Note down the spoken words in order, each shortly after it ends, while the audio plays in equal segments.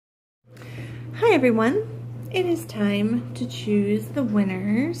Hi everyone, it is time to choose the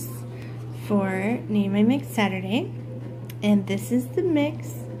winners for Name My Mix Saturday, and this is the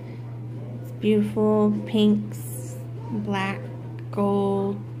mix. It's beautiful pinks, black,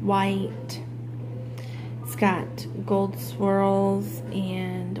 gold, white. It's got gold swirls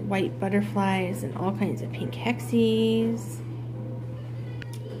and white butterflies and all kinds of pink hexes,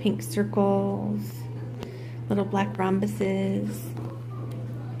 pink circles, little black rhombuses.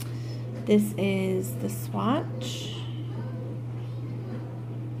 This is the swatch.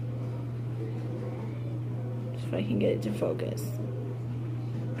 If I can get it to focus.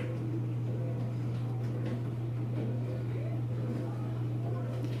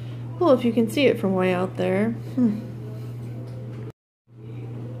 Well, if you can see it from way out there.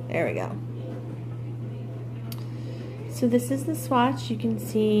 There we go. So this is the swatch. You can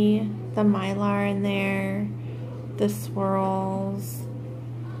see the mylar in there, the swirls,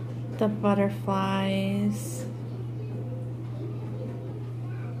 the butterflies.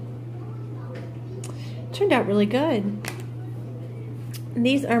 Turned out really good.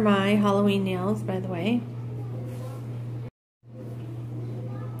 These are my Halloween nails, by the way.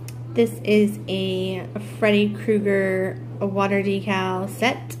 This is a Freddy Krueger water decal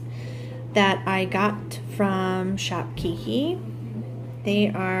set that I got from Shop Kiki. They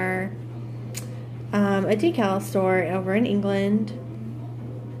are a decal store over in England.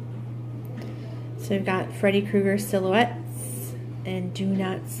 So we've got Freddy Krueger silhouettes and Do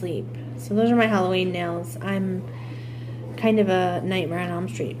Not Sleep. So those are my Halloween nails. I'm kind of a Nightmare on Elm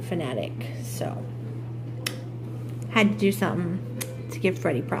Street fanatic, so had to do something to give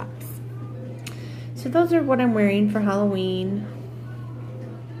Freddy props. So those are what I'm wearing for Halloween.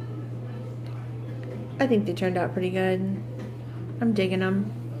 I think they turned out pretty good. I'm digging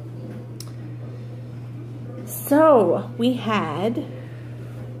them. So we had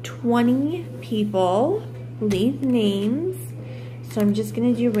 20 people leave names. So I'm just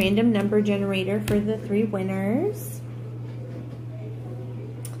going to do random number generator for the 3 winners.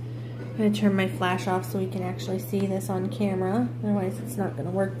 I'm going to turn my flash off so we can actually see this on camera. Otherwise it's not going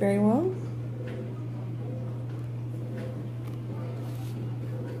to work very well.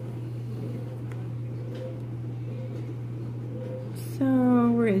 So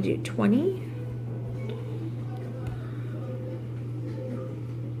we're going to do 20.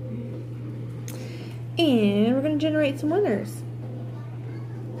 And we're going to generate some winners.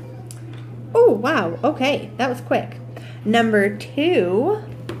 Oh, wow. Okay, that was quick. Number 2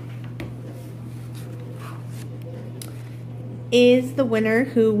 is the winner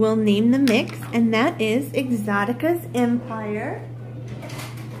who will name the mix, and that is Exotica's Empire.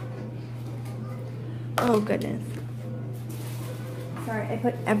 Oh, goodness. Sorry, I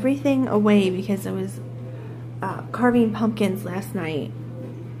put everything away because I was carving pumpkins last night,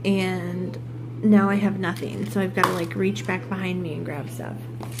 and now I have nothing, so I've got to like reach back behind me and grab stuff.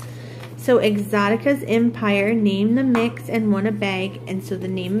 So Exotica's Empire named the mix and won a bag, and so the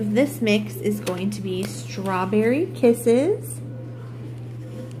name of this mix is going to be Strawberry Kisses.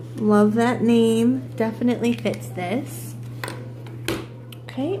 Love that name, definitely fits this.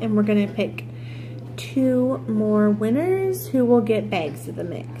 Okay, and we're gonna pick 2 more winners who will get bags of the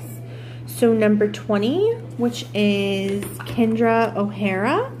mix. So number 20, which is Kendra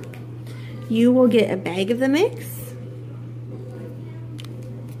O'Hara, you will get a bag of the mix.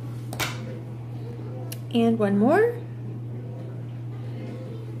 And one more.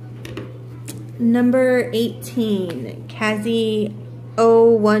 Number 18, Kazi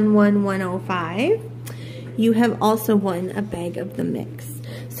 011105. You have also won a bag of the mix.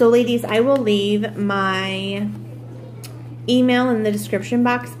 So ladies, I will leave my email in the description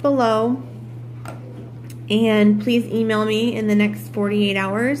box below. And please email me in the next 48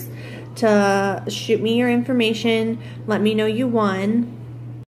 hours to shoot me your information, let me know you won,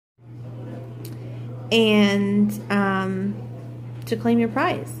 and to claim your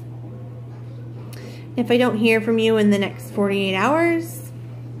prize. If I don't hear from you in the next 48 hours,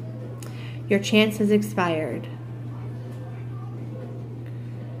 your chance has expired.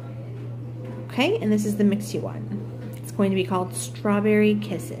 Okay, and this is the mix you won. It's going to be called Strawberry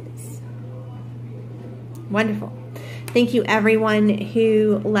Kisses. Wonderful. Thank you everyone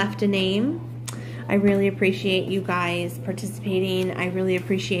who left a name. I really appreciate you guys participating. I really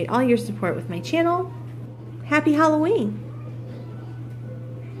appreciate all your support with my channel. Happy Halloween.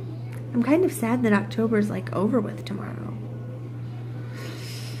 I'm kind of sad that October's like over with tomorrow.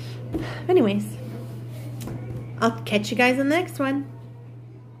 Anyways, I'll catch you guys on the next one.